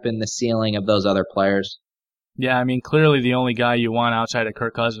of dampen the ceiling of those other players. Yeah, I mean, clearly the only guy you want outside of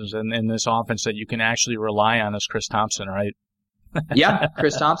Kirk Cousins in this offense that you can actually rely on is Chris Thompson, right? Yeah,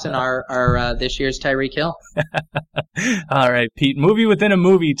 Chris Thompson, our this year's Tyreek Hill. All right, Pete, movie within a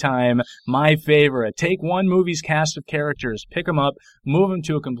movie time, my favorite. Take one movie's cast of characters, pick them up, move them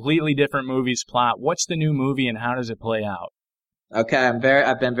to a completely different movie's plot. What's the new movie and how does it play out? Okay,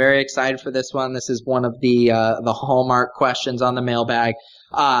 I've been very excited for this one. This is one of the hallmark questions on the mailbag.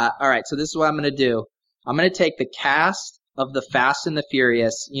 All right, so this is what I'm going to do. I'm going to take the cast of the Fast and the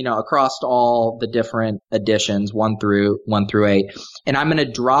Furious, across all the different editions, 1 through 8. And I'm going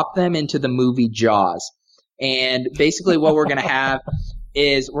to drop them into the movie Jaws. And basically what we're going to have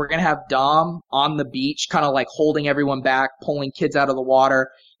is we're going to have Dom on the beach, kind of holding everyone back, pulling kids out of the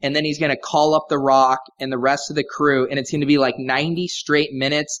water. And then he's going to call up The Rock and the rest of the crew. And it's going to be 90 straight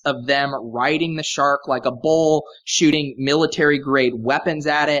minutes of them riding the shark like a bull, shooting military grade weapons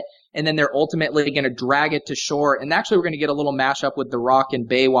at it. and then they're ultimately going to drag it to shore. And actually, we're going to get a little mashup with The Rock and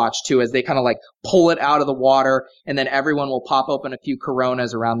Baywatch too, as they kind of like pull it out of the water, and then everyone will pop open a few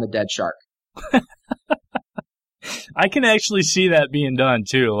Coronas around the dead shark. I can actually see that being done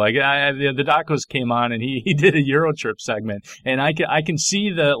too. Like the Docos came on and he did a Eurotrip segment, and I can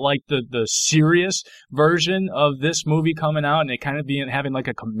see the serious version of this movie coming out, and it kind of having like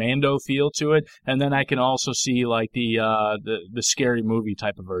a Commando feel to it, and then I can also see like the scary movie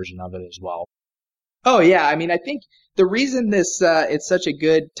type of version of it as well. Oh yeah, I mean, I think the reason this it's such a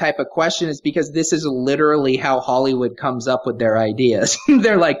good type of question is because this is literally how Hollywood comes up with their ideas.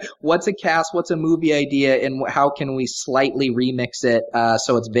 They're like, what's a cast, what's a movie idea, and how can we slightly remix it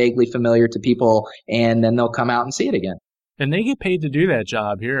so it's vaguely familiar to people, and then they'll come out and see it again. And they get paid to do that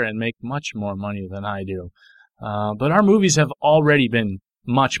job here and make much more money than I do. But our movies have already been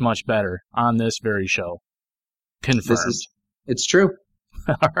much, much better on this very show. Confirmed. It's true.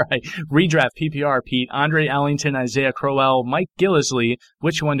 All right. Redraft, PPR, Pete, Andre Ellington, Isaiah Crowell, Mike Gillislee.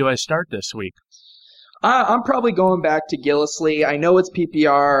 Which one do I start this week? I'm probably going back to Gillislee. I know it's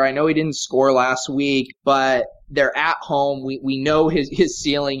PPR. I know he didn't score last week, but they're at home. We know his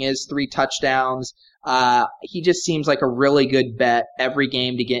ceiling is 3 touchdowns. He just seems like a really good bet every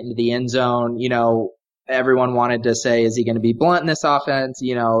game to get into the end zone. You know, everyone wanted to say, is he going to be blunt in this offense?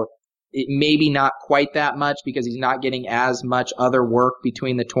 You know, maybe not quite that much because he's not getting as much other work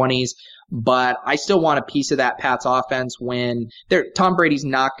between the 20s, but I still want a piece of that Pats offense when Tom Brady's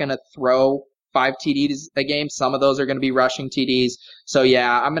not going to throw 5 TDs a game. Some of those are going to be rushing TDs. So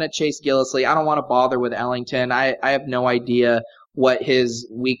yeah, I'm going to chase Gillislee. I don't want to bother with Ellington. I have no idea what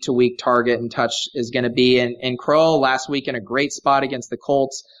his week-to-week target and touch is going to be. And Crowell last week in a great spot against the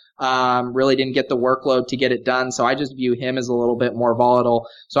Colts. Really didn't get the workload to get it done, so I just view him as a little bit more volatile.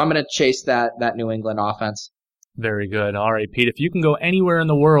 So I'm going to chase that New England offense. Very good. All right, Pete, if you can go anywhere in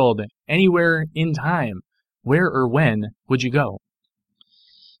the world, anywhere in time, where or when would you go?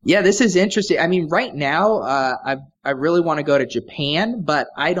 Yeah, this is interesting. I mean, right now, I really want to go to Japan, but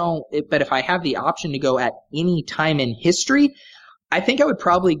but if I have the option to go at any time in history, I think I would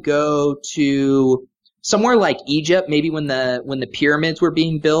probably go to somewhere like Egypt, maybe when the pyramids were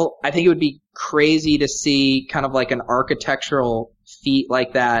being built. I think it would be crazy to see kind of like an architectural feat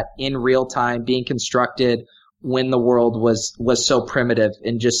like that in real time being constructed when the world was so primitive,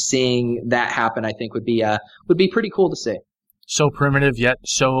 and just seeing that happen, I think would be pretty cool to see. So primitive, yet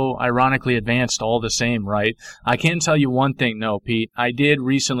so ironically advanced all the same, right? I can tell you one thing, though, Pete. I did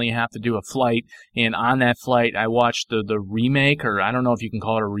recently have to do a flight, and on that flight, I watched the remake, or I don't know if you can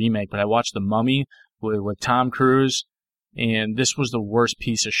call it a remake, but I watched The Mummy with Tom Cruise, and this was the worst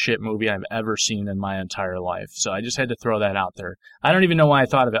piece of shit movie I've ever seen in my entire life. So I just had to throw that out there. I don't even know why I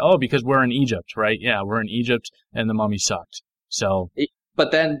thought of it. Oh, because we're in Egypt, right? Yeah, we're in Egypt, and The Mummy sucked. So,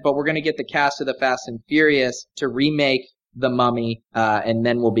 but we're going to get the cast of the Fast and Furious to remake The Mummy, and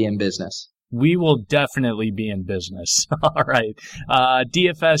then we'll be in business. We will definitely be in business. All right.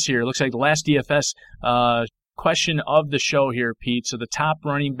 DFS here. Looks like the last DFS question of the show here, Pete. So the top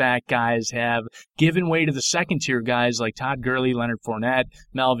running back guys have given way to the second tier guys like Todd Gurley, Leonard Fournette,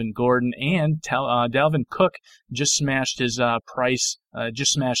 Melvin Gordon, and Dalvin Cook just smashed his price,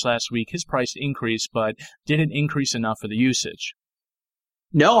 just smashed last week. His price increased, but didn't increase enough for the usage.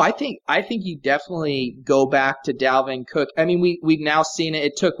 No, I think you definitely go back to Dalvin Cook. I mean, we've now seen it.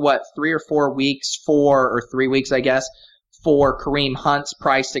 It took 3 or 4 weeks or 3 weeks, I guess, for Kareem Hunt's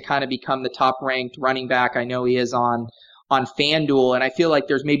price to kind of become the top ranked running back. I know he is on FanDuel, and I feel like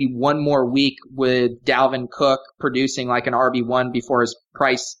there's maybe one more week with Dalvin Cook producing like an RB1 before his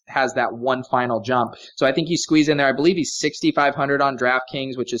price has that one final jump. So I think you squeeze in there. I believe he's 6,500 on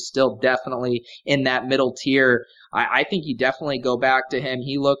DraftKings, which is still definitely in that middle tier. I think you definitely go back to him.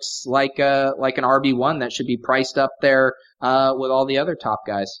 He looks like an RB1 that should be priced up there with all the other top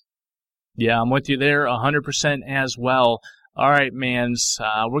guys. Yeah, I'm with you there 100% as well. All right, mans,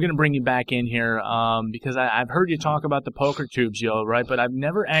 we're going to bring you back in here because I've heard you talk about the poker tubes, yo, right? But I've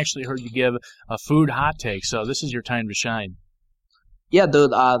never actually heard you give a food hot take, so this is your time to shine. Yeah,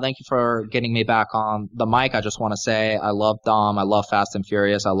 dude, thank you for getting me back on the mic. I just want to say I love Dom. I love Fast and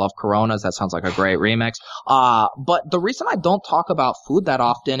Furious. I love Coronas. That sounds like a great remix. But the reason I don't talk about food that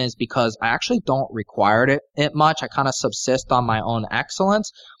often is because I actually don't require it much. I kind of subsist on my own excellence.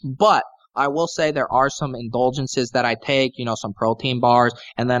 But I will say there are some indulgences that I take, some protein bars,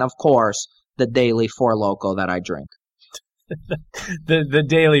 and then, of course, the daily Four Loko that I drink. the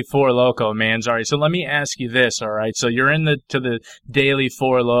daily Four Loko, man. All right, so let me ask you this, all right? So you're to the daily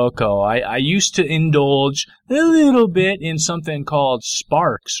Four Loko. I used to indulge a little bit in something called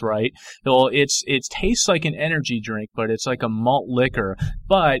Sparks, right? Well, it tastes like an energy drink, but it's like a malt liquor.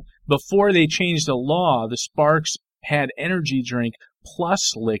 But before they changed the law, the Sparks had energy drink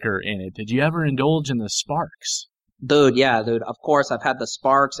plus liquor in it. Did you ever indulge in the Sparks? Dude, yeah, dude. Of course, I've had the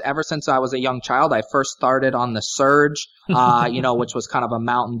Sparks ever since I was a young child. I first started on the Surge, which was kind of a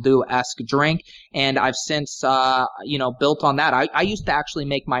Mountain Dew-esque drink. And I've since, built on that. I used to actually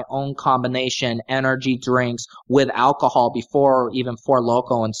make my own combination energy drinks with alcohol before even Four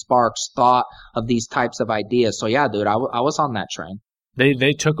Loko and Sparks thought of these types of ideas. So yeah, dude, I was on that train.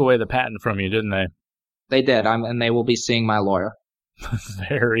 They took away the patent from you, didn't they? They did. And they will be seeing my lawyer.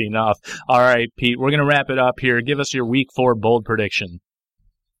 Fair enough. All right, Pete, we're going to wrap it up here. Give us your Week 4 bold prediction.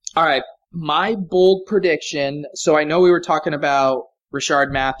 All right, my bold prediction. So I know we were talking about Rishard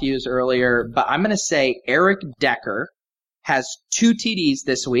Matthews earlier, but I'm going to say Eric Decker has 2 TDs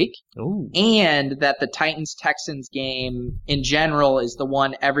this week. Ooh. And that the Titans-Texans game in general is the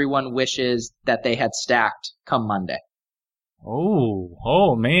one everyone wishes that they had stacked come Monday.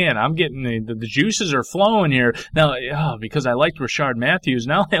 Oh, man, I'm getting the juices are flowing here. Now, because I liked Rishard Matthews,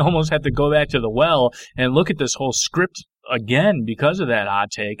 now I almost have to go back to the well and look at this whole script again because of that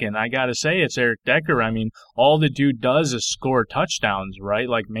hot take. And I got to say, it's Eric Decker. I mean, all the dude does is score touchdowns, right?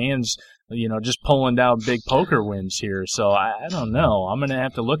 Like, man's, just pulling down big poker wins here. So I don't know. I'm going to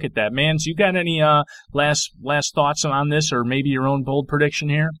have to look at that. Mans, you got any last thoughts on this, or maybe your own bold prediction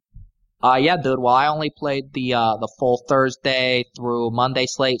here? Yeah, dude. Well, I only played the full Thursday through Monday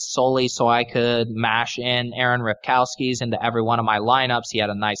slate solely so I could mash in Aaron Ripkowski's into every one of my lineups. He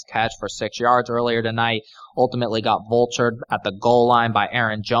had a nice catch for 6 yards earlier tonight. Ultimately got vultured at the goal line by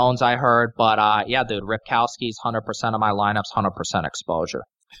Aaron Jones, I heard. But yeah, dude, Ripkowski's 100% of my lineups, 100% exposure.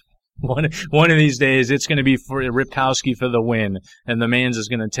 One of these days, it's going to be for Ripkowski for the win, and the Mans is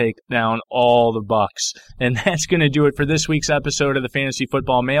going to take down all the Bucks. And that's going to do it for this week's episode of the Fantasy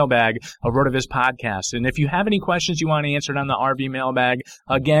Football Mailbag, a RotoViz podcast. And if you have any questions you want answered on the RV Mailbag,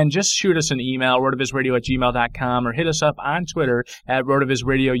 again, just shoot us an email, rotovizradio@gmail.com, or hit us up on Twitter at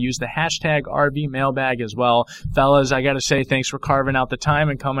RotoVizRadio. Use the hashtag RV Mailbag as well. Fellas, I got to say thanks for carving out the time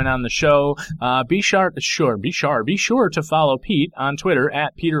and coming on the show. Be sure to follow Pete on Twitter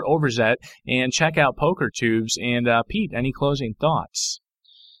at Peter Overzet, and check out PokerTubes. And Pete, any closing thoughts?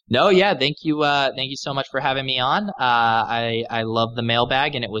 No, yeah, thank you so much for having me on. I love the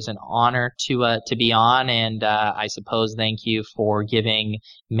mailbag, and it was an honor to be on. And I suppose thank you for giving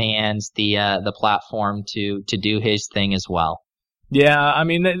Mans the platform to do his thing as well. Yeah, I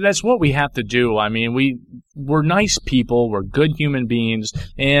mean, that's what we have to do. I mean, we're nice people, we're good human beings,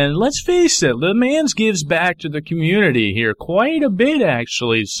 and let's face it, the Mans gives back to the community here quite a bit,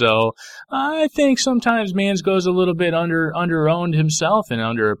 actually. So I think sometimes Mans goes a little bit under-owned himself and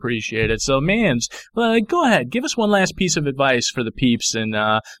underappreciated. So Mans, go ahead, give us one last piece of advice for the peeps and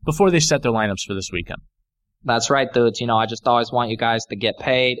before they set their lineups for this weekend. That's right, dudes. I just always want you guys to get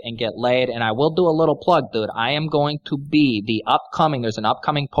paid and get laid. And I will do a little plug, dude. I am going to be there's an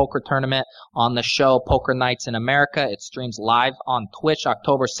upcoming poker tournament on the show, Poker Nights in America. It streams live on Twitch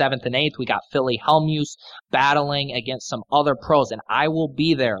October 7th and 8th. We got Philly Hellmuth battling against some other pros. And I will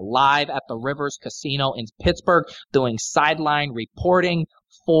be there live at the Rivers Casino in Pittsburgh doing sideline reporting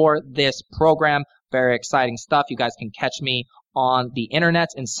for this program. Very exciting stuff. You guys can catch me on the internet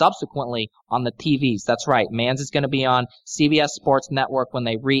and subsequently on the TVs. That's right. Mans is going to be on CBS Sports Network when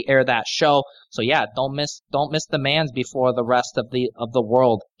they re-air that show. So yeah, don't miss the Mans before the rest of the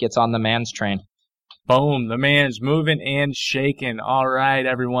world gets on the Mans train. Boom, the Man's moving and shaking. All right,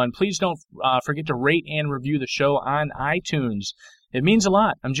 everyone. Please don't forget to rate and review the show on iTunes. It means a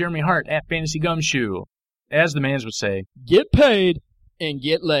lot. I'm Jeremy Hart at Fantasy Gumshoe. As the Mans would say, get paid and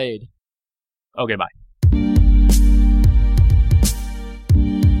get laid. Okay, bye.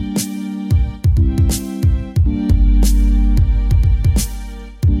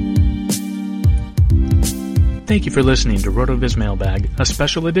 Thank you for listening to RotoViz Mailbag, a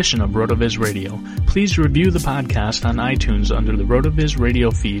special edition of RotoViz Radio. Please review the podcast on iTunes under the RotoViz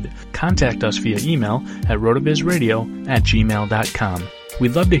Radio feed. Contact us via email at rotovizradio@gmail.com.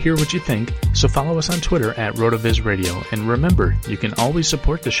 We'd love to hear what you think, so follow us on Twitter at RotoViz Radio. And remember, you can always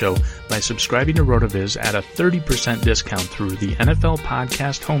support the show by subscribing to RotoViz at a 30% discount through the NFL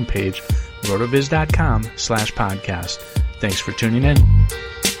Podcast homepage, rotoviz.com/podcast. Thanks for tuning in.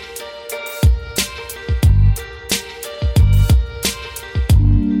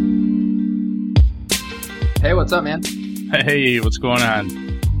 Hey, what's up, man? Hey, what's going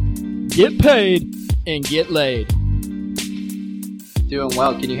on? Get paid and get laid. Doing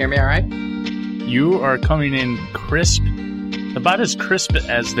well. Can you hear me all right? You are coming in crisp, about as crisp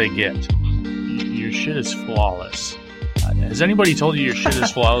as they get. Your shit is flawless. Has anybody told you your shit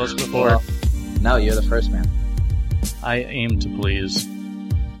is flawless before? Well, no, you're the first, man. I aim to please.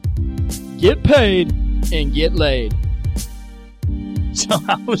 get paid, and get laid. So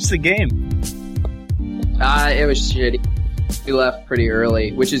how was the game? It was shitty. We left pretty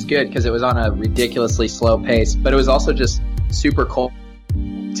early, which is good because it was on a ridiculously slow pace, but it was also just super cold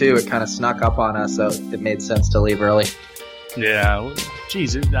too. It kind of snuck up on us, so it made sense to leave early. Yeah,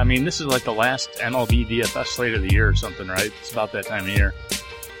 geez, I mean, this is like the last MLB DFS slate of the year or something, right? It's about that time of year.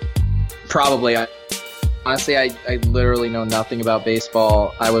 Probably. Honestly, I literally know nothing about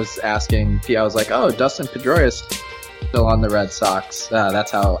baseball. I was asking, I was like, oh, Dustin Pedroia's still on the Red Sox. That's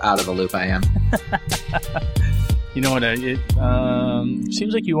how out of the loop I am. You know what? It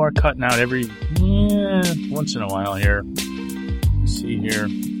seems like you are cutting out every once in a while here. Let's see here.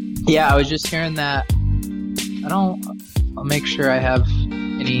 Yeah, I was just hearing that. I'll make sure I have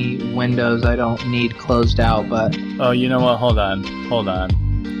any windows I don't need closed out, but... Oh, you know what? Hold on.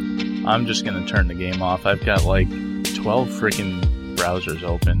 I'm just going to turn the game off. I've got like 12 freaking browsers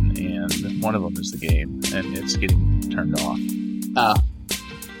open, and one of them is the game, and it's getting turned off. Oh.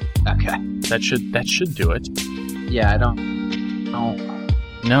 Okay. That should do it. Yeah, I don't.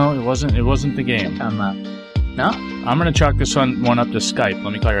 No, it wasn't the game. No? I'm going to chalk this one up to Skype.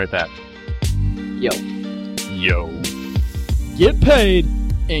 Let me call you right back. Yo. Get paid,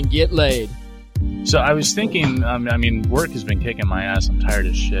 and get laid. So I was thinking, I mean, work has been kicking my ass. I'm tired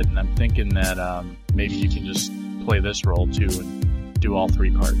as shit, and I'm thinking that maybe you can just play this role too and do all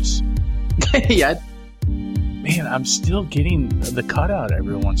 3 parts. Yeah. Man, I'm still getting the cutout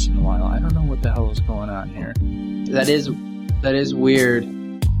every once in a while. I don't know what the hell is going on here. That is weird.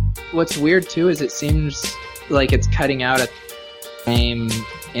 What's weird too is it seems like it's cutting out at the same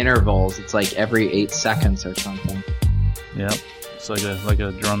intervals. It's like every 8 seconds or something. Yep, it's like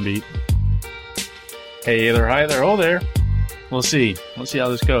a drum beat. Hey there, hi there, oh there. We'll see how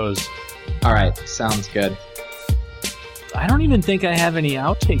this goes. All right, sounds good. I don't even think I have any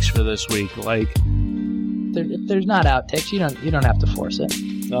outtakes for this week. Like, if there's not outtakes, you don't have to force it.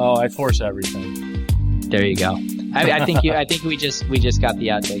 No, I force everything. There you go. I think we just got the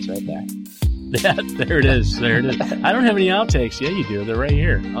outtakes right there. Yeah, there it is. I don't have any outtakes. Yeah, you do. They're right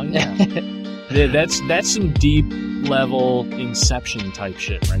here. Oh yeah. That's some deep level Inception type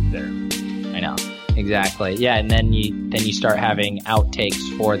shit right there. I know. Exactly. Yeah, and then you start having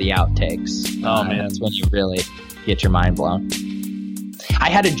outtakes for the outtakes. Oh man, that's when you really get your mind blown. I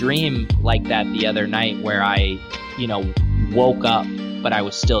had a dream like that the other night where I, woke up, but I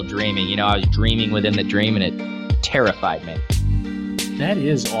was still dreaming. I was dreaming within the dream, and it terrified me. That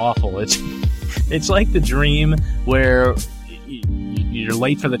is awful. It's like the dream where you're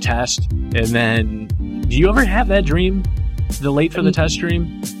late for the test, and then do you ever have that dream? The late for the test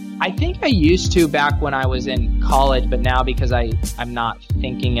dream? I think I used to back when I was in college, but now because I'm not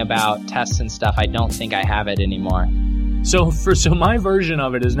thinking about tests and stuff, I don't think I have it anymore. So my version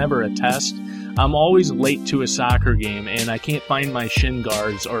of it is never a test. I'm always late to a soccer game, and I can't find my shin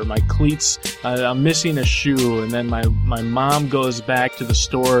guards or my cleats. I'm missing a shoe, and then my mom goes back to the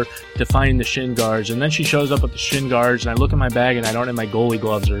store to find the shin guards, and then she shows up with the shin guards, and I look in my bag, and I don't have my goalie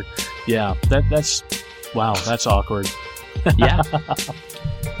gloves. That's awkward. Yeah.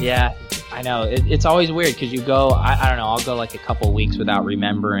 Yeah, I know. It's always weird because you go, I don't know, I'll go like a couple weeks without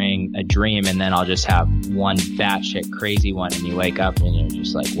remembering a dream, and then I'll just have one batshit crazy one, and you wake up and you're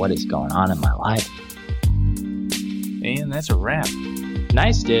just like, what is going on in my life? And that's a wrap.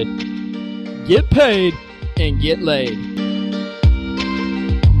 Nice, dude. Get paid and get laid.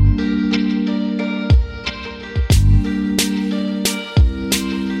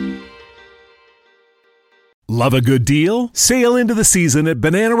 Love a good deal? Sail into the season at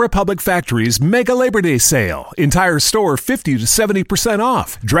Banana Republic Factory's Mega Labor Day Sale. Entire store 50 to 70%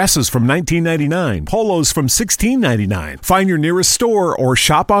 off. Dresses from $19.99. Polos from $16.99. Find your nearest store or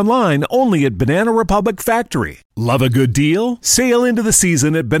shop online only at Banana Republic Factory. Love a good deal? Sail into the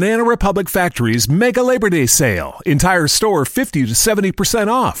season at Banana Republic Factory's Mega Labor Day Sale. Entire store 50 to 70%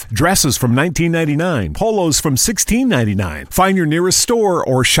 off. Dresses from $19.99. Polos from $16.99. Find your nearest store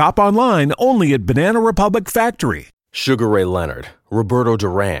or shop online only at Banana Republic Factory. Sugar Ray Leonard, Roberto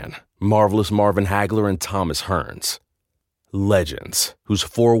Duran, Marvelous Marvin Hagler, and Thomas Hearns. Legends, whose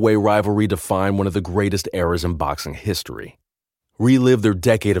four-way rivalry defined one of the greatest eras in boxing history. Relive their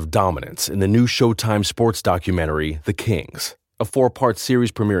decade of dominance in the new Showtime sports documentary, The Kings, a 4-part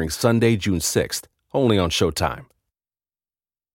series premiering Sunday, June 6th, only on Showtime.